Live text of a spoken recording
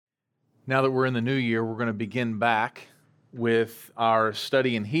Now that we're in the new year, we're going to begin back with our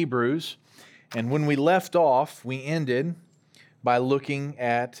study in Hebrews. And when we left off, we ended by looking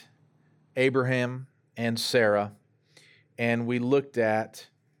at Abraham and Sarah, and we looked at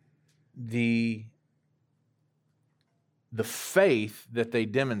the faith that they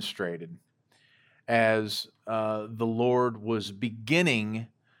demonstrated as the Lord was beginning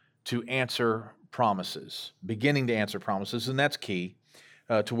to answer promises, and that's key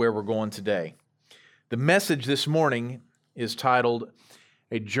to where we're going today. The message this morning is titled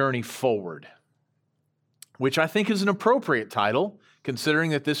A Journey Forward, which I think is an appropriate title,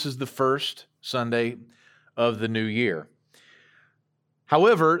 considering that this is the first Sunday of the new year.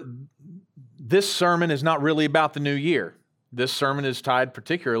 However, this sermon is not really about the new year. This sermon is tied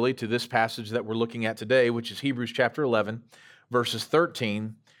particularly to this passage that we're looking at today, which is Hebrews chapter 11, verses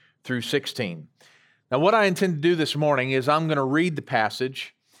 13 through 16. Now, what I intend to do this morning is I'm going to read the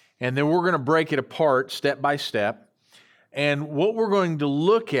passage, and then we're going to break it apart step by step. And what we're going to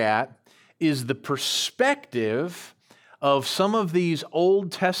look at is the perspective of some of these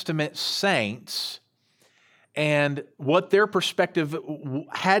Old Testament saints and what their perspective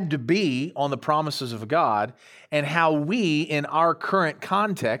had to be on the promises of God, and how we, in our current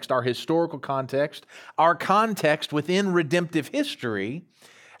context, our historical context, our context within redemptive history,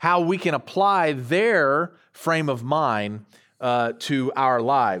 how we can apply their frame of mind to our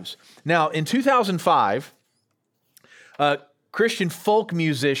lives. Now, in 2005, Christian folk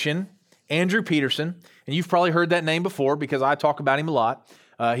musician Andrew Peterson, and you've probably heard that name before because I talk about him a lot.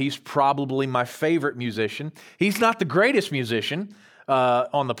 He's probably my favorite musician. He's not the greatest musician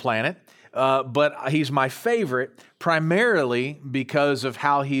on the planet, but he's my favorite primarily because of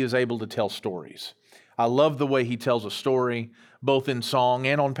how he is able to tell stories. I love the way he tells a story, both in song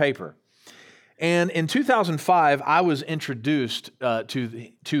and on paper. And in 2005, I was introduced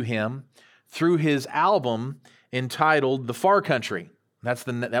to him through his album entitled The Far Country.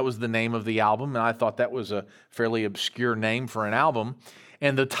 That was the name of the album, and I thought that was a fairly obscure name for an album.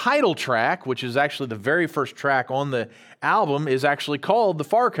 And the title track, which is actually the very first track on the album, is actually called The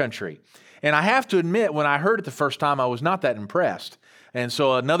Far Country. And I have to admit, when I heard it the first time, I was not that impressed. And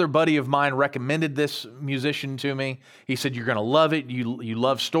so another buddy of mine recommended this musician to me. He said, "You're going to love it. You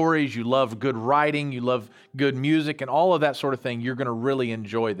love stories. You love good writing. You love good music, and all of that sort of thing. You're going to really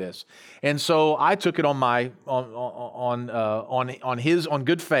enjoy this." And so I took it on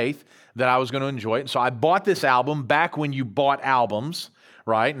good faith that I was going to enjoy it. And so I bought this album back when you bought albums,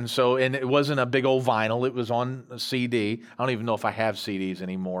 right? And it wasn't a big old vinyl. It was on a CD. I don't even know if I have CDs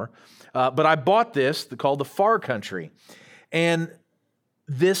anymore. But I bought this called The Far Country. And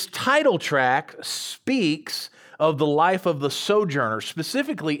this title track speaks of the life of the sojourner,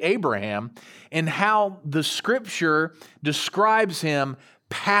 specifically Abraham, and how the Scripture describes him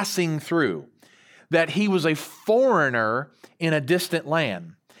passing through, that he was a foreigner in a distant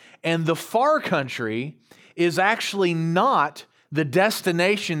land. And the far country is actually not the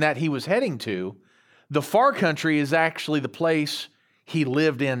destination that he was heading to. The far country is actually the place he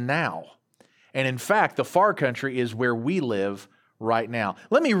lived in now. And in fact, the far country is where we live right now.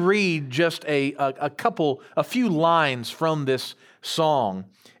 Let me read just a few lines from this song.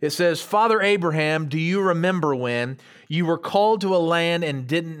 It says, "Father Abraham, do you remember when you were called to a land and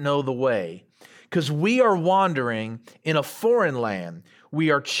didn't know the way? Because we are wandering in a foreign land. We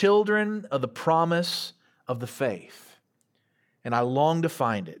are children of the promise of the faith. And I long to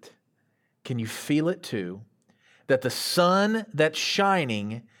find it. Can you feel it too? That the sun that's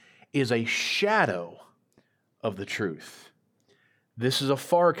shining is a shadow of the truth. This is a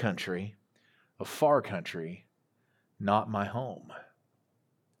far country, not my home."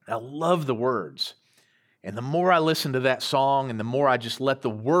 I love the words. And the more I listen to that song and the more I just let the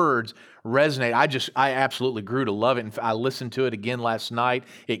words resonate, I absolutely grew to love it. And I listened to it again last night.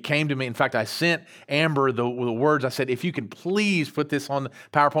 It came to me. In fact, I sent Amber the words. I said, "If you can please put this on the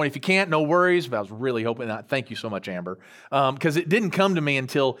PowerPoint. If you can't, no worries." But I was really hoping that. Thank you so much, Amber. Because it didn't come to me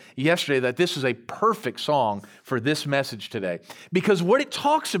until yesterday that this is a perfect song for this message today. Because what it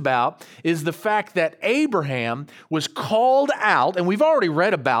talks about is the fact that Abraham was called out, and we've already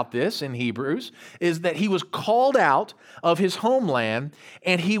read about this in Hebrews, is that he was called out of his homeland,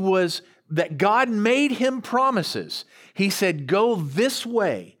 and that God made him promises. He said, go this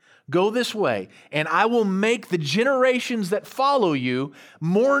way, and I will make the generations that follow you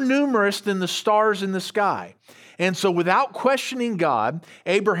more numerous than the stars in the sky. And so without questioning God,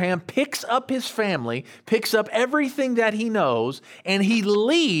 Abraham picks up his family, picks up everything that he knows, and he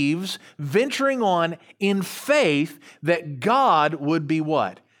leaves, venturing on in faith that God would be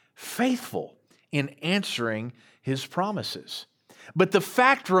what? Faithful in answering his promises. But the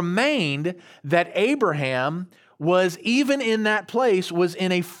fact remained that Abraham was, even in that place, was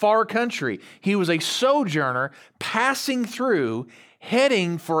in a far country. He was a sojourner passing through,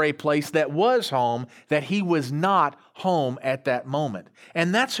 heading for a place that was home, that he was not home at that moment.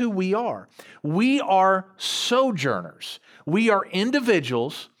 And that's who we are. We are sojourners. We are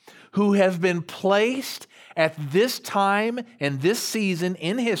individuals who have been placed at this time and this season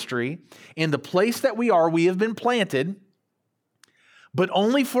in history, in the place that we are. We have been planted, but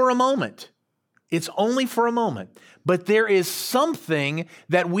only for a moment. It's only for a moment. But there is something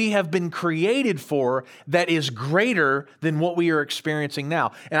that we have been created for that is greater than what we are experiencing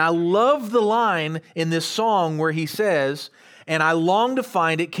now. And I love the line in this song where he says, and I long to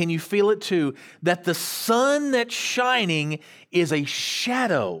find it, can you feel it too, that the sun that's shining is a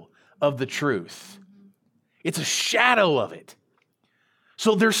shadow of the truth. It's a shadow of it.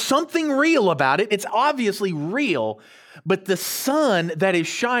 So there's something real about it. It's obviously real, but the sun that is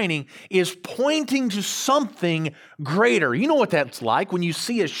shining is pointing to something greater. You know what that's like when you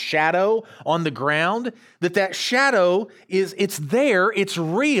see a shadow on the ground? That shadow it's there, it's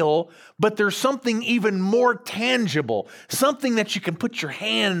real, but there's something even more tangible, something that you can put your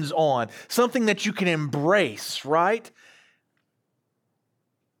hands on, something that you can embrace, right?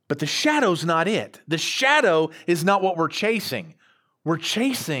 But the shadow's not it. The shadow is not what we're chasing. We're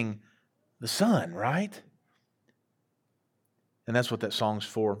chasing the sun, right? And that's what that song's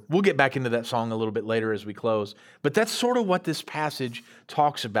for. We'll get back into that song a little bit later as we close. But that's sort of what this passage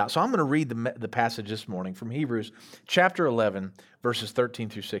talks about. So I'm going to read the passage this morning from Hebrews chapter 11, verses 13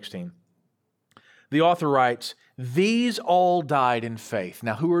 through 16. The author writes, "These all died in faith."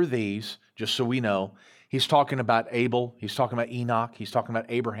 Now, who are these? Just so we know. He's talking about Abel. He's talking about Enoch. He's talking about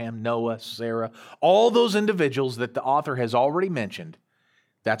Abraham, Noah, Sarah. All those individuals that the author has already mentioned.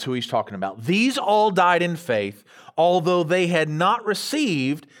 That's who he's talking about. These all died in faith, although they had not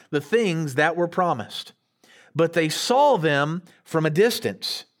received the things that were promised. But they saw them from a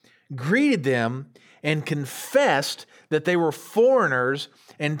distance, greeted them, and confessed that they were foreigners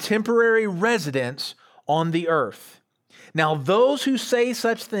and temporary residents on the earth. Now, those who say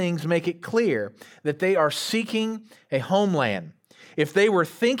such things make it clear that they are seeking a homeland. If they were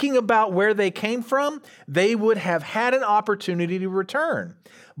thinking about where they came from, they would have had an opportunity to return.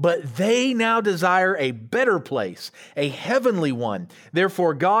 But they now desire a better place, a heavenly one.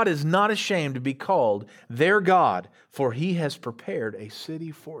 Therefore, God is not ashamed to be called their God, for He has prepared a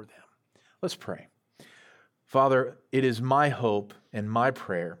city for them. Let's pray. Father, it is my hope and my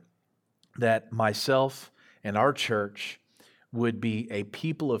prayer that myself and our church would be a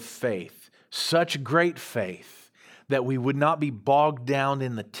people of faith, such great faith that we would not be bogged down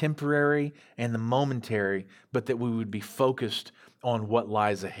in the temporary and the momentary, but that we would be focused on what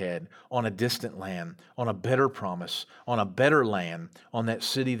lies ahead, on a distant land, on a better promise, on a better land, on that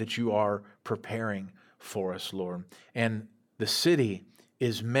city that you are preparing for us, Lord. And the city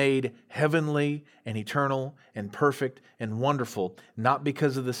is made heavenly and eternal and perfect and wonderful, not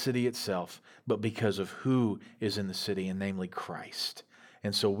because of the city itself, but because of who is in the city, and namely Christ.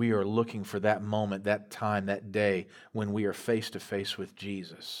 And so we are looking for that moment, that time, that day when we are face to face with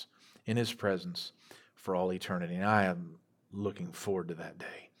Jesus in His presence for all eternity. And I am looking forward to that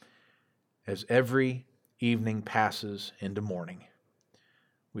day. As every evening passes into morning,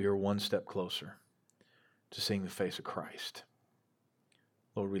 we are one step closer to seeing the face of Christ.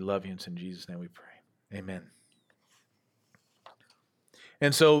 Lord, we love you, and it's in Jesus' name we pray. Amen.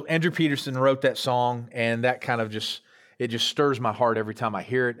 And so Andrew Peterson wrote that song, and that kind of just stirs my heart every time I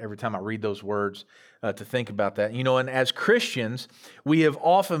hear it, every time I read those words, to think about that. You know, and as Christians, we have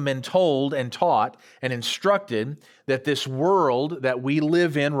often been told and taught and instructed that this world that we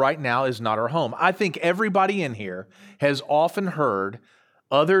live in right now is not our home. I think everybody in here has often heard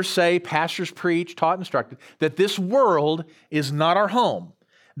others say, pastors preach, taught, instructed, that this world is not our home,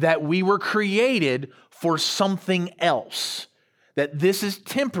 that we were created for something else. That this is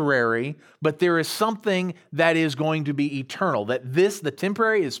temporary, but there is something that is going to be eternal. That the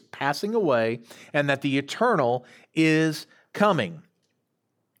temporary is passing away, and that the eternal is coming.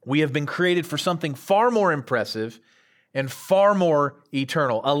 We have been created for something far more impressive and far more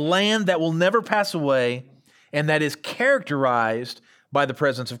eternal. A land that will never pass away, and that is characterized by the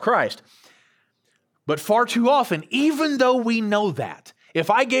presence of Christ. But far too often, even though we know that, if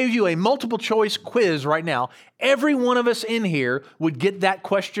I gave you a multiple choice quiz right now, every one of us in here would get that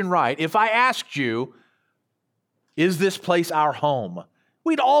question right. If I asked you, is this place our home?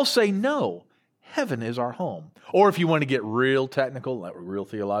 We'd all say no. Heaven is our home. Or if you want to get real technical, real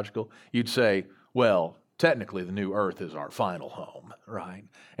theological, you'd say, well, technically the new earth is our final home, right?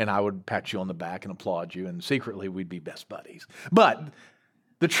 And I would pat you on the back and applaud you, and secretly we'd be best buddies. But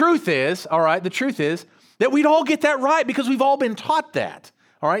the truth is, all right, the truth is that we'd all get that right because we've all been taught that,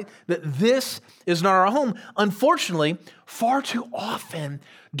 all right, that this is not our home. Unfortunately, far too often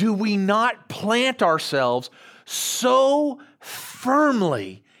do we not plant ourselves so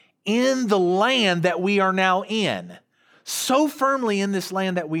firmly in the land that we are now in, so firmly in this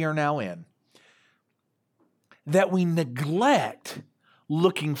land that we are now in, that we neglect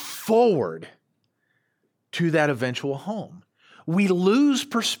looking forward to that eventual home. We lose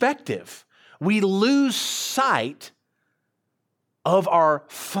perspective. We lose sight of our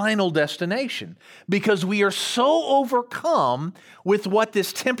final destination because we are so overcome with what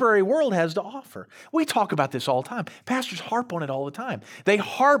this temporary world has to offer. We talk about this all the time. Pastors harp on it all the time. They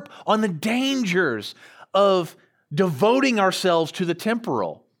harp on the dangers of devoting ourselves to the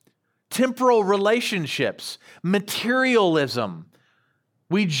temporal relationships, materialism.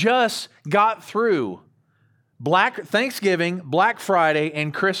 We just got through Thanksgiving, Black Friday,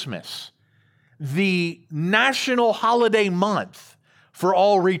 and Christmas, the national holiday month for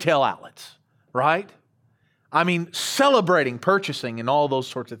all retail outlets, right? I mean, celebrating purchasing and all those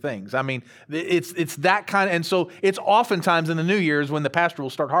sorts of things. I mean, it's that kind of, and so it's oftentimes in the New Year's when the pastor will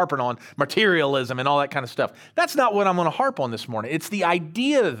start harping on materialism and all that kind of stuff. That's not what I'm going to harp on this morning. It's the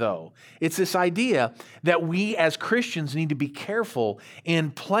idea, though. It's this idea that we as Christians need to be careful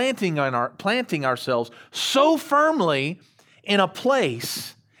in planting ourselves so firmly in a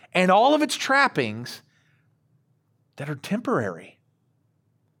place and all of its trappings that are temporary,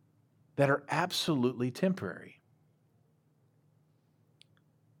 that are absolutely temporary.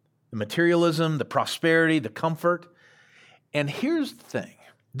 The materialism, the prosperity, the comfort. And here's the thing.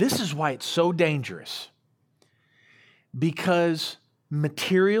 This is why it's so dangerous. Because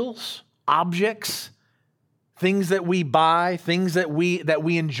materials, objects, things that we buy, things that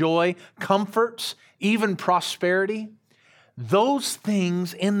we enjoy, comforts, even prosperity, those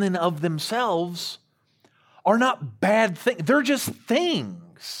things in and of themselves are not bad things. They're just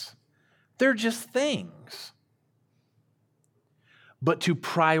things. They're just things. But to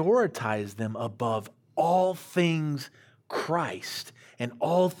prioritize them above all things Christ and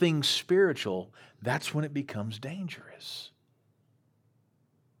all things spiritual, that's when it becomes dangerous.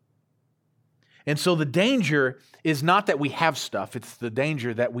 And so the danger is not that we have stuff, it's the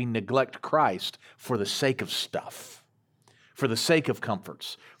danger that we neglect Christ for the sake of stuff, for the sake of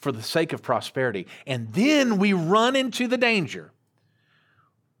comforts, for the sake of prosperity. And then we run into the danger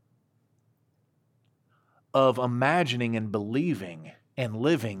of imagining and believing and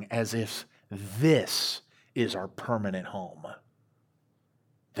living as if this is our permanent home.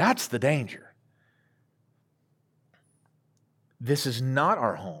 That's the danger. This is not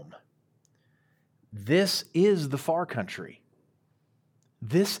our home. This is the far country.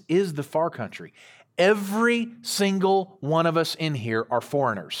 This is the far country. Every single one of us in here are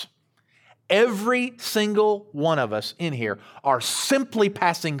foreigners. Every single one of us in here are simply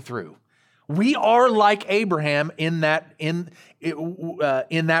passing through. We are like Abraham in that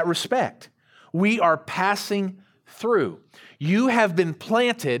respect. We are passing through. You have been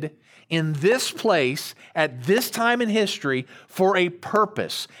planted in this place at this time in history for a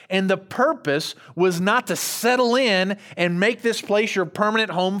purpose. And the purpose was not to settle in and make this place your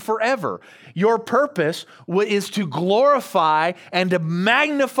permanent home forever. Your purpose is to glorify and to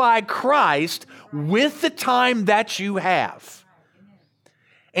magnify Christ with the time that you have.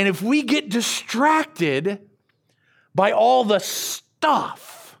 And if we get distracted by all the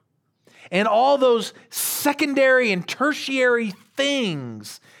stuff and all those secondary and tertiary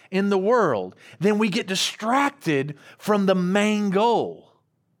things in the world, then we get distracted from the main goal.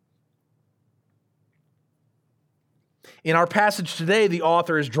 In our passage today, the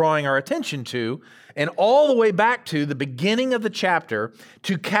author is drawing our attention to, and all the way back to the beginning of the chapter,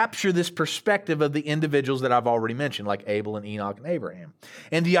 to capture this perspective of the individuals that I've already mentioned, like Abel and Enoch and Abraham.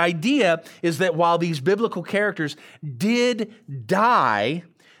 And the idea is that while these biblical characters did die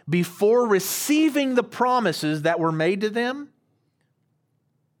before receiving the promises that were made to them,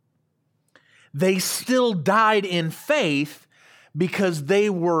 they still died in faith because they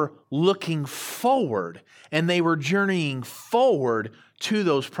were looking forward and they were journeying forward to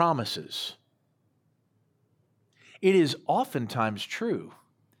those promises. It is oftentimes true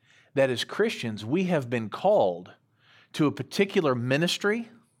that as Christians, we have been called to a particular ministry,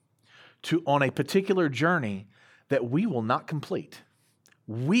 on a particular journey that we will not complete.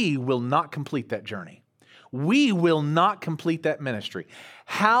 We will not complete that journey. We will not complete that ministry.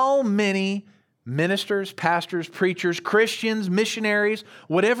 How many ministers, pastors, preachers, Christians, missionaries,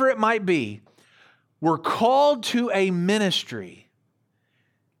 whatever it might be, were called to a ministry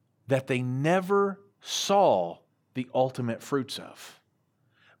that they never saw the ultimate fruits of.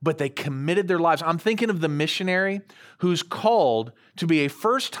 But they committed their lives. I'm thinking of the missionary who's called to be a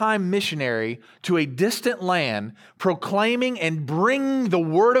first-time missionary to a distant land, proclaiming and bringing the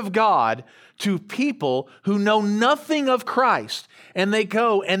Word of God to people who know nothing of Christ. And they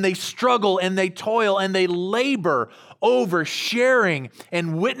go and they struggle and they toil and they labor over sharing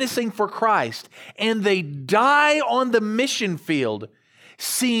and witnessing for Christ. And they die on the mission field,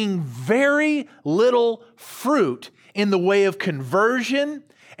 seeing very little fruit in the way of conversion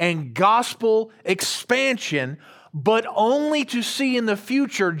and gospel expansion, but only to see in the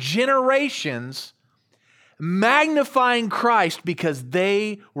future generations magnifying Christ because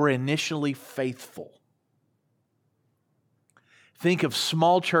they were initially faithful. Think of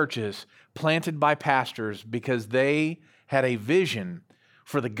small churches planted by pastors because they had a vision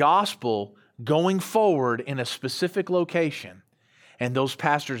for the gospel going forward in a specific location, and those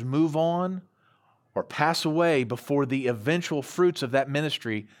pastors move on or pass away before the eventual fruits of that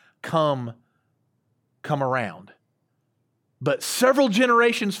ministry come around. But several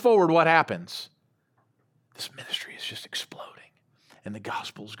generations forward, what happens? This ministry is just exploding and the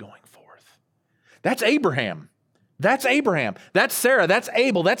gospel is going forth. That's Abraham. That's Abraham. That's Sarah. That's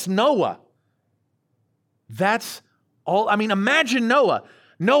Abel. That's Noah. That's all. I mean, imagine Noah.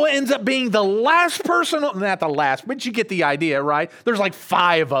 Noah ends up being the last person, not the last, but you get the idea, right? There's like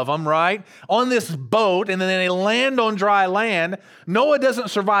 5 of them, right? On this boat, and then they land on dry land. Noah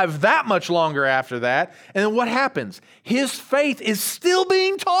doesn't survive that much longer after that. And then what happens? His faith is still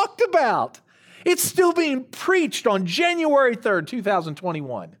being talked about. It's still being preached on January 3rd,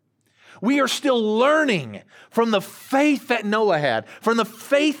 2021. We are still learning from the faith that Noah had, from the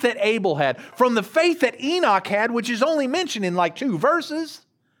faith that Abel had, from the faith that Enoch had, which is only mentioned in like 2 verses.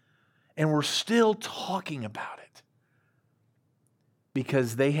 And we're still talking about it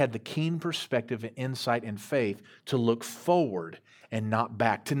because they had the keen perspective and insight and faith to look forward and not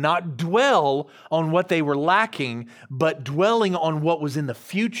back, to not dwell on what they were lacking, but dwelling on what was in the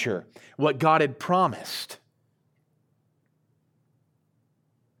future, what God had promised.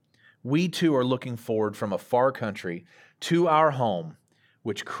 We too are looking forward from a far country to our home,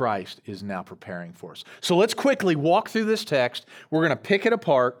 which Christ is now preparing for us. So let's quickly walk through this text. We're going to pick it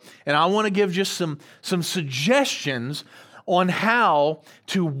apart, and I want to give just some suggestions on how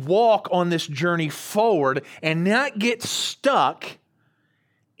to walk on this journey forward and not get stuck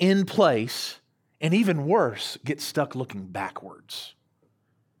in place, and even worse, get stuck looking backwards.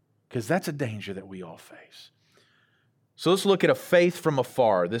 Because that's a danger that we all face. So let's look at a faith from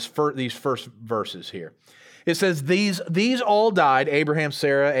afar, these first verses here. It says, these all died, Abraham,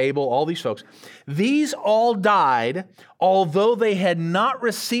 Sarah, Abel, all these folks. These all died, although they had not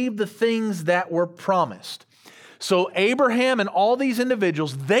received the things that were promised. So Abraham and all these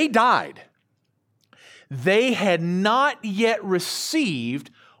individuals, they died. They had not yet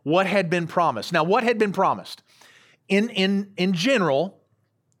received what had been promised. Now, what had been promised? In general,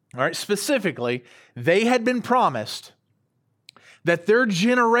 all right, specifically, they had been promised that their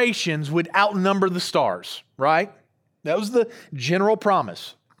generations would outnumber the stars, right? That was the general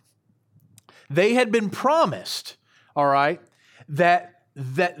promise. They had been promised, all right, that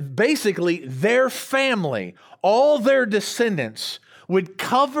basically their family, all their descendants would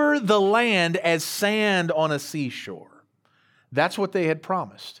cover the land as sand on a seashore. That's what they had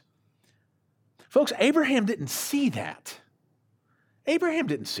promised. Folks, Abraham didn't see that. Abraham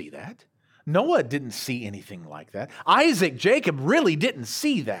didn't see that. Noah didn't see anything like that. Isaac, Jacob really didn't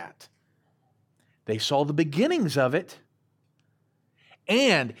see that. They saw the beginnings of it.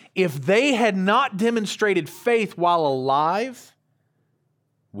 And if they had not demonstrated faith while alive,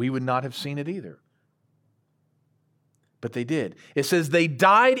 we would not have seen it either. But they did. It says they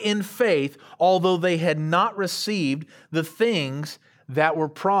died in faith, although they had not received the things that were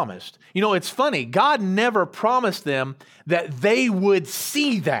promised. You know, it's funny. God never promised them that they would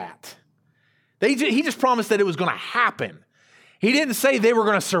see that. He just promised that it was going to happen. He didn't say they were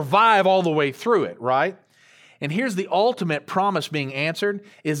going to survive all the way through it, right? And here's the ultimate promise being answered,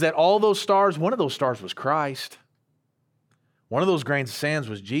 is that all those stars, one of those stars was Christ. One of those grains of sand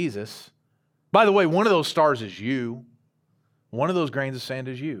was Jesus. By the way, one of those stars is you. One of those grains of sand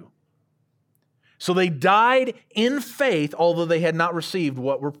is you. So they died in faith, although they had not received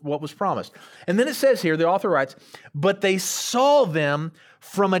what was promised. And then it says here, the author writes, but they saw them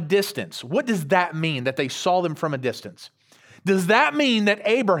from a distance. What does that mean, that they saw them from a distance? Does that mean that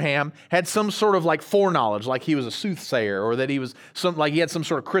Abraham had some sort of like foreknowledge, like he was a soothsayer, or that he was like he had some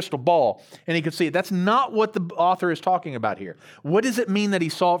sort of crystal ball and he could see it? That's not what the author is talking about here. What does it mean that he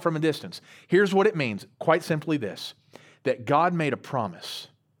saw it from a distance? Here's what it means, quite simply this, that God made a promise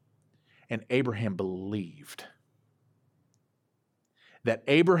and Abraham believed. That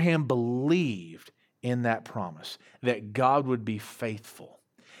Abraham believed in that promise, that God would be faithful.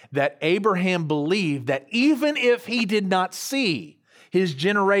 That Abraham believed that even if he did not see his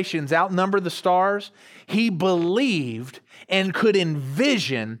generations outnumber the stars, he believed and could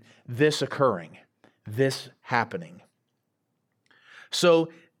envision this occurring, this happening. So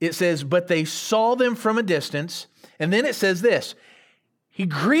it says, but they saw them from a distance, and then it says this, he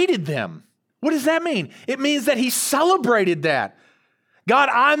greeted them. What does that mean? It means that he celebrated that. God,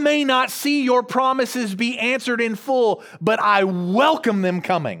 I may not see your promises be answered in full, but I welcome them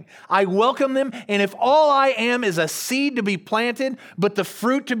coming. I welcome them, and if all I am is a seed to be planted, but the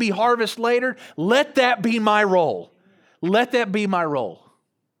fruit to be harvested later, let that be my role. Let that be my role.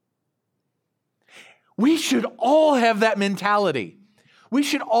 We should all have that mentality. We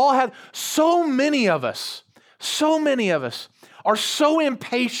should all have, so many of us are so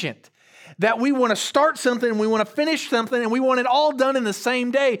impatient that we want to start something and we want to finish something and we want it all done in the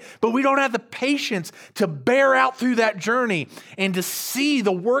same day, but we don't have the patience to bear out through that journey and to see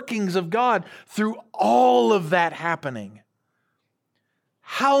the workings of God through all of that happening.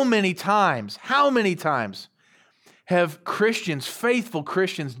 How many times have Christians, faithful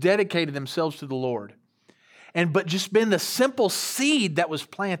Christians, dedicated themselves to the Lord but just been the simple seed that was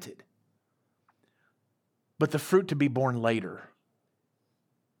planted, but the fruit to be born later?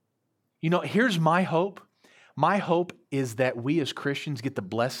 You know, here's my hope. My hope is that we as Christians get the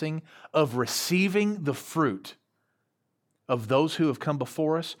blessing of receiving the fruit of those who have come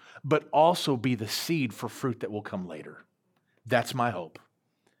before us, but also be the seed for fruit that will come later. That's my hope.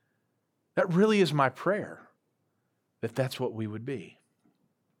 That really is my prayer, that that's what we would be.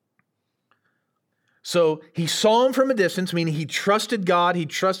 So he saw them from a distance, meaning he trusted God, he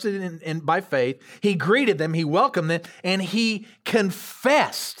trusted in by faith, he greeted them, he welcomed them, and he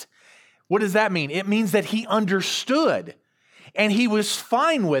confessed. What does that mean? It means that he understood and he was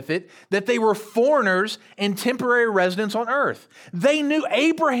fine with it, that they were foreigners and temporary residents on earth. They knew,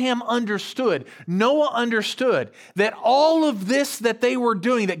 Abraham understood, Noah understood that all of this that they were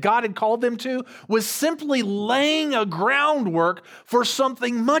doing, that God had called them to, was simply laying a groundwork for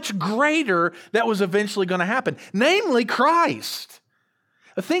something much greater that was eventually going to happen, namely Christ.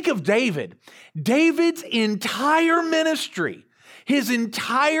 Think of David. David's entire ministry, his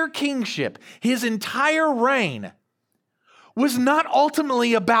entire kingship, his entire reign was not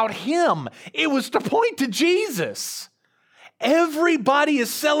ultimately about him. It was to point to Jesus. Everybody is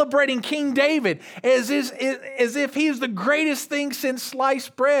celebrating King David as if he is the greatest thing since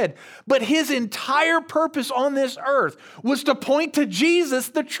sliced bread. But his entire purpose on this earth was to point to Jesus,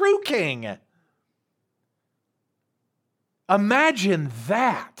 the true king. Imagine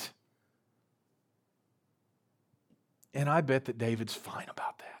that. And I bet that David's fine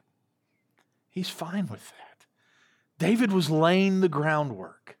about that. He's fine with that. David was laying the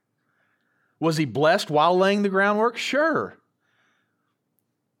groundwork. Was he blessed while laying the groundwork? Sure.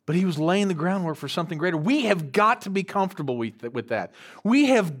 But he was laying the groundwork for something greater. We have got to be comfortable with that. We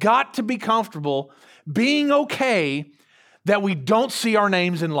have got to be comfortable being okay that we don't see our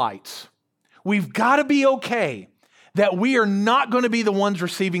names in lights. We've got to be okay that we are not going to be the ones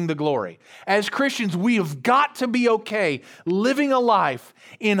receiving the glory. As Christians, we have got to be okay living a life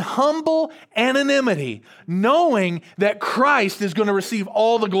in humble anonymity, knowing that Christ is going to receive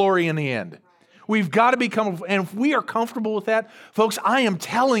all the glory in the end. We've got to be comfortable, and if we are comfortable with that, folks, I am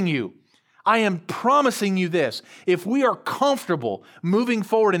telling you, I am promising you this. If we are comfortable moving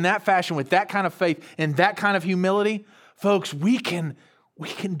forward in that fashion with that kind of faith and that kind of humility, folks, we can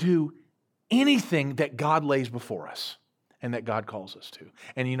do anything that God lays before us and that God calls us to.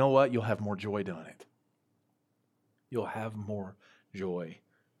 And you know what? You'll have more joy doing it. You'll have more joy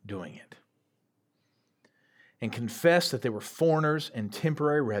doing it. And confess that they were foreigners and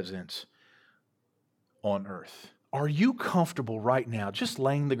temporary residents on earth. Are you comfortable right now just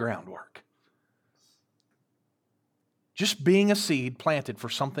laying the groundwork? Just being a seed planted for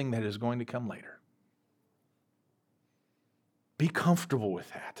something that is going to come later. Be comfortable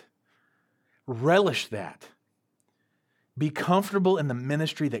with that. Relish that. Be comfortable in the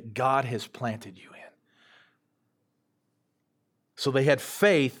ministry that God has planted you in. So they had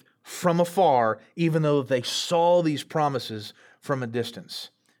faith from afar, even though they saw these promises from a distance.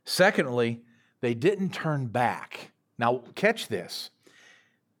 Secondly, they didn't turn back. Now, catch this.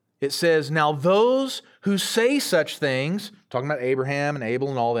 It says, now those who say such things, talking about Abraham and Abel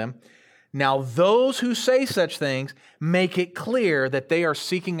and all them, now those who say such things make it clear that they are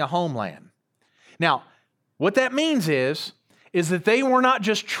seeking a homeland. Now, what that means is that they were not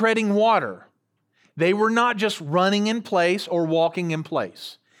just treading water. They were not just running in place or walking in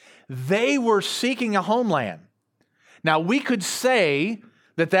place. They were seeking a homeland. Now, we could say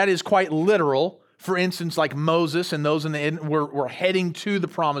that is quite literal. For instance, like Moses and those were heading to the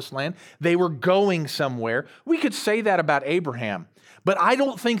promised land. They were going somewhere. We could say that about Abraham. But I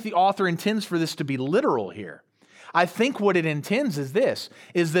don't think the author intends for this to be literal here. I think what it intends is this,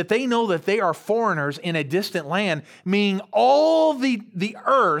 is that they know that they are foreigners in a distant land, meaning all the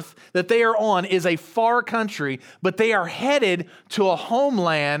earth that they are on is a far country, but they are headed to a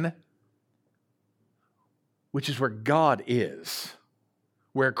homeland, which is where God is,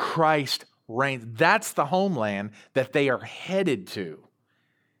 where Christ reigns. That's the homeland that they are headed to.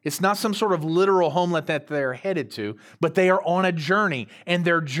 It's not some sort of literal homeland that they're headed to, but they are on a journey, and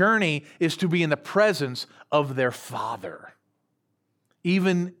their journey is to be in the presence of their Father.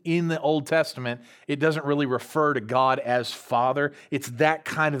 Even in the Old Testament, it doesn't really refer to God as Father. It's that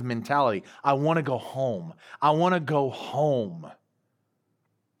kind of mentality. I want to go home. I want to go home.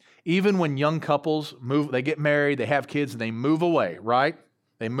 Even when young couples move, they get married, they have kids, and they move away, right?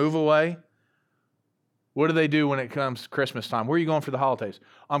 They move away. What do they do when it comes to Christmas time? Where are you going for the holidays?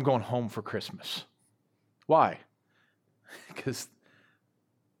 I'm going home for Christmas. Why? Because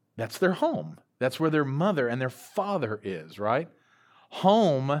that's their home. That's where their mother and their father is, right?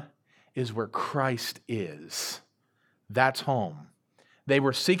 Home is where Christ is. That's home. They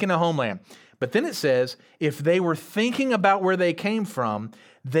were seeking a homeland. But then it says, if they were thinking about where they came from,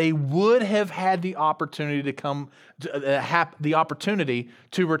 they would have had the opportunity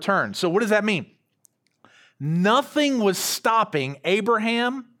to return. So what does that mean? Nothing was stopping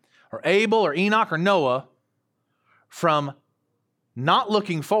Abraham or Abel or Enoch or Noah from not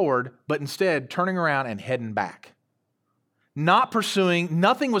looking forward, but instead turning around and heading back.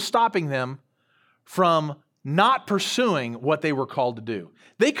 Nothing was stopping them from not pursuing what they were called to do.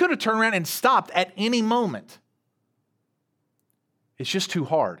 They could have turned around and stopped at any moment. It's just too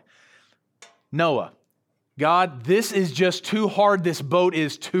hard. Noah, God, this is just too hard. This boat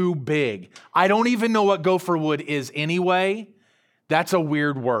is too big. I don't even know what gopher wood is anyway. That's a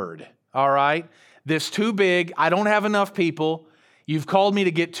weird word, all right? This too big. I don't have enough people. You've called me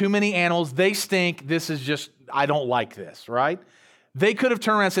to get too many animals. They stink. This is just, I don't like this, right? They could have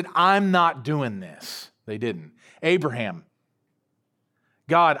turned around and said, I'm not doing this. They didn't. Abraham,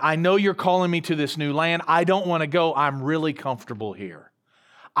 God, I know you're calling me to this new land. I don't want to go. I'm really comfortable here.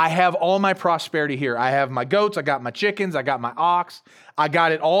 I have all my prosperity here. I have my goats, I got my chickens, I got my ox. I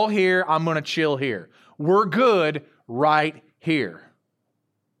got it all here. I'm going to chill here. We're good right here.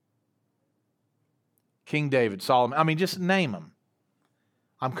 King David, Solomon, just name them.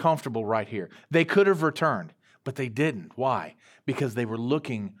 I'm comfortable right here. They could have returned, but they didn't. Why? Because they were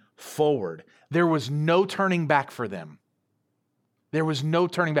looking forward. There was no turning back for them. There was no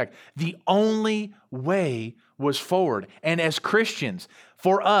turning back. The only way was forward. And as Christians,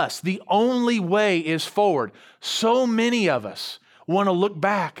 for us, the only way is forward. So many of us want to look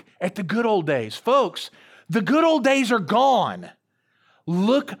back at the good old days. Folks, the good old days are gone.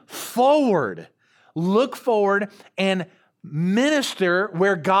 Look forward. Look forward and minister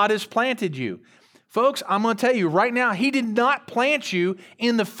where God has planted you. Folks, I'm going to tell you right now, He did not plant you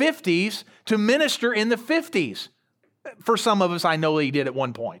in the 50s to minister in the 50s. For some of us, I know He did at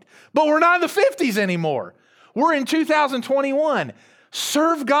one point. But we're not in the 50s anymore. We're in 2021.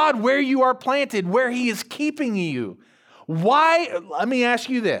 Serve God where you are planted, where He is keeping you. Why? Let me ask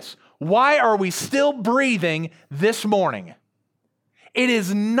you this. Why are we still breathing this morning? It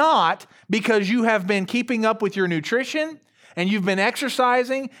is not because you have been keeping up with your nutrition and you've been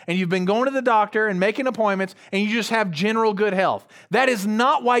exercising and you've been going to the doctor and making appointments and you just have general good health. That is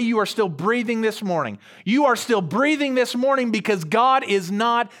not why you are still breathing this morning. You are still breathing this morning because God is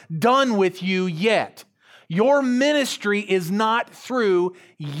not done with you yet. Your ministry is not through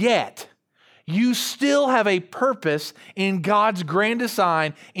yet. You still have a purpose in God's grand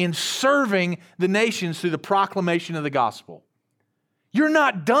design in serving the nations through the proclamation of the gospel. You're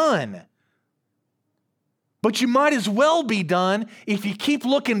not done. But you might as well be done if you keep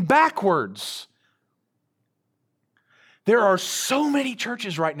looking backwards. There are so many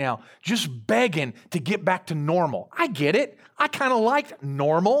churches right now just begging to get back to normal. I get it. I kind of liked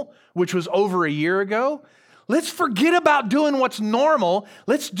normal, which was over a year ago. Let's forget about doing what's normal.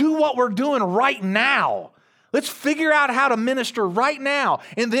 Let's do what we're doing right now. Let's figure out how to minister right now.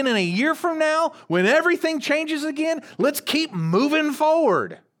 And then in a year from now, when everything changes again, let's keep moving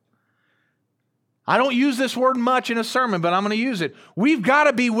forward. I don't use this word much in a sermon, but I'm going to use it. We've got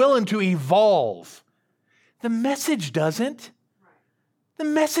to be willing to evolve. The message doesn't. The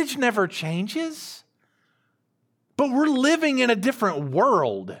message never changes. But we're living in a different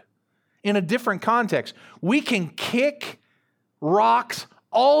world, in a different context. We can kick rocks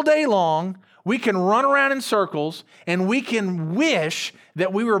all day long. We can run around in circles, and we can wish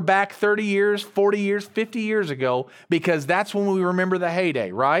that we were back 30 years, 40 years, 50 years ago, because that's when we remember the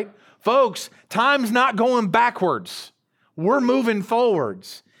heyday, right? Folks, time's not going backwards. We're moving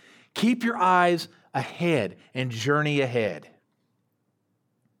forwards. Keep your eyes ahead and journey ahead.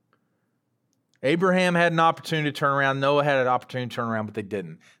 Abraham had an opportunity to turn around. Noah had an opportunity to turn around, but they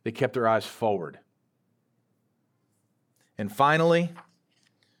didn't. They kept their eyes forward. And finally,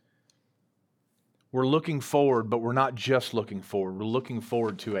 we're looking forward, but we're not just looking forward. We're looking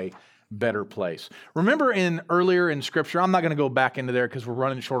forward to a better place. Remember earlier in Scripture, I'm not going to go back into there because we're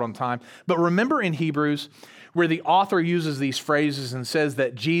running short on time, but remember in Hebrews where the author uses these phrases and says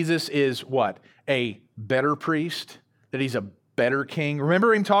that Jesus is what? A better priest, that he's a better king.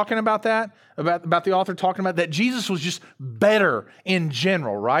 Remember him talking about that? About the author talking about that Jesus was just better in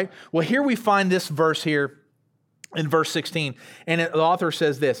general, right? Well, here we find this verse here in verse 16, and the author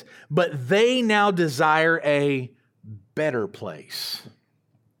says this, but they now desire a better place,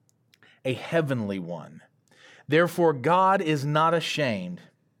 a heavenly one. Therefore, God is not ashamed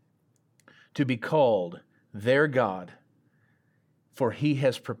to be called their God, for he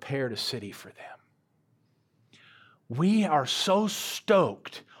has prepared a city for them. We are so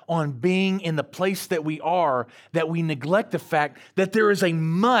stoked on being in the place that we are that we neglect the fact that there is a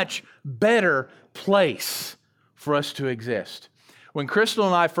much better place for us to exist. When Crystal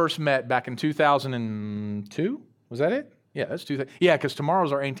and I first met back in 2002, was that it? Yeah, that's 2000. Yeah, because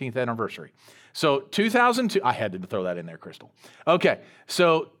tomorrow's our 18th anniversary. So 2002, I had to throw that in there, Crystal. Okay,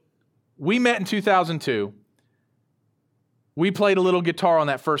 so we met in 2002. We played a little guitar on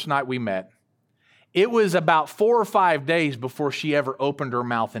that first night we met. It was about 4 or 5 days before she ever opened her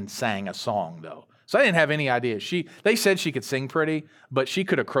mouth and sang a song, though. So I didn't have any idea. They said she could sing pretty, but she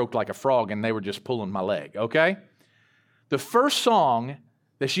could have croaked like a frog, and they were just pulling my leg, okay? The first song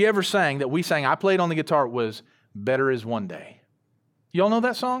that she ever sang, that we sang, I played on the guitar, was Better Is One Day. Y'all know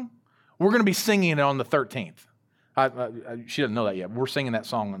that song? We're going to be singing it on the 13th. She doesn't know that yet. We're singing that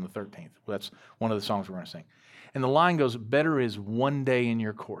song on the 13th. That's one of the songs we're going to sing. And the line goes, better is one day in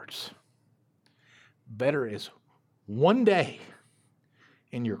your courts. Better is one day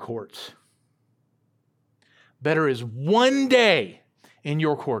in your courts. Better is one day in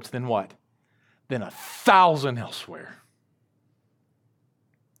your courts than what? Than 1,000 elsewhere.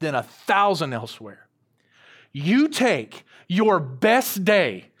 Than 1,000 elsewhere. You take your best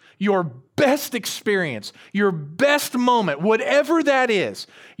day, your best experience, your best moment, whatever that is,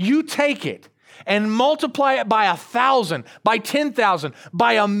 you take it and multiply it by 1,000, by 10,000,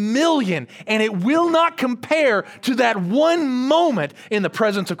 by 1,000,000, and it will not compare to that one moment in the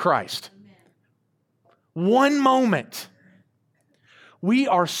presence of Christ. One moment. We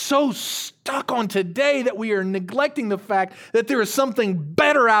are so stuck on today that we are neglecting the fact that there is something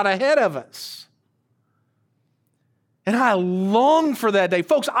better out ahead of us. And I long for that day.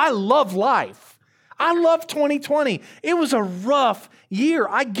 Folks, I love life. I love 2020. It was a rough year.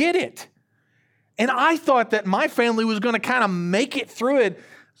 I get it. And I thought that my family was going to kind of make it through it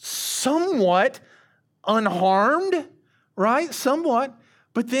somewhat unharmed, right? Somewhat.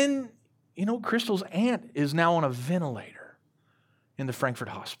 But then, Crystal's aunt is now on a ventilator in the Frankfurt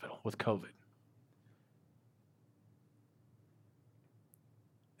Hospital with COVID.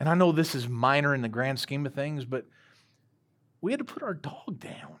 And I know this is minor in the grand scheme of things, but we had to put our dog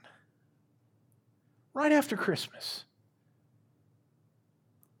down right after Christmas.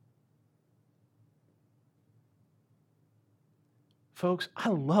 Folks, I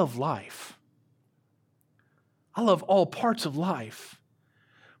love life. I love all parts of life.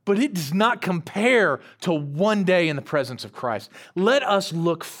 But it does not compare to one day in the presence of Christ. Let us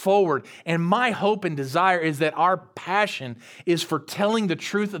look forward. And my hope and desire is that our passion is for telling the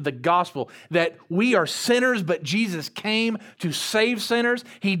truth of the gospel, that we are sinners, but Jesus came to save sinners.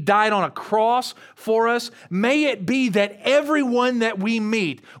 He died on a cross for us. May it be that everyone that we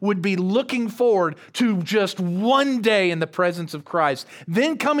meet would be looking forward to just one day in the presence of Christ,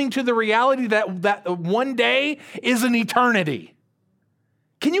 then coming to the reality that one day is an eternity.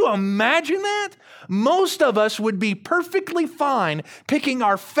 Can you imagine that? Most of us would be perfectly fine picking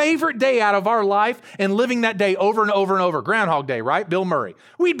our favorite day out of our life and living that day over and over and over. Groundhog Day, right? Bill Murray.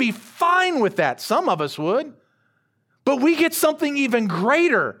 We'd be fine with that. Some of us would. But we get something even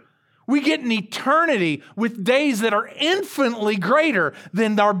greater. We get an eternity with days that are infinitely greater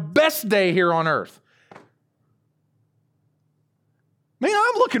than our best day here on earth. Man,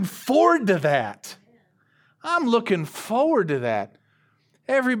 I'm looking forward to that. I'm looking forward to that.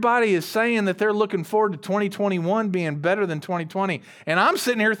 Everybody is saying that they're looking forward to 2021 being better than 2020. And I'm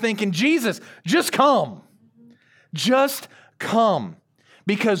sitting here thinking, Jesus, just come. Just come.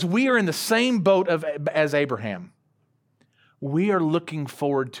 Because we are in the same boat as Abraham. We are looking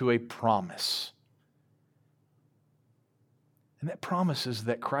forward to a promise. And that promise is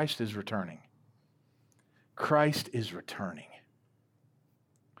that Christ is returning. Christ is returning.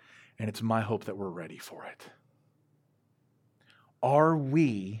 And it's my hope that we're ready for it. Are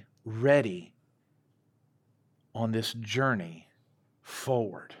we ready on this journey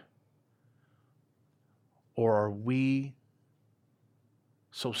forward? Or are we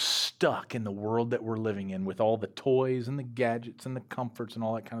so stuck in the world that we're living in with all the toys and the gadgets and the comforts and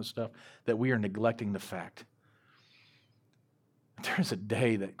all that kind of stuff that we are neglecting the fact there's a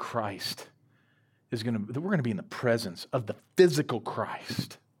day that Christ is we're going to be in the presence of the physical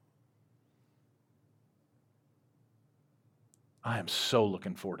Christ. I am so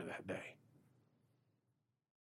looking forward to that day.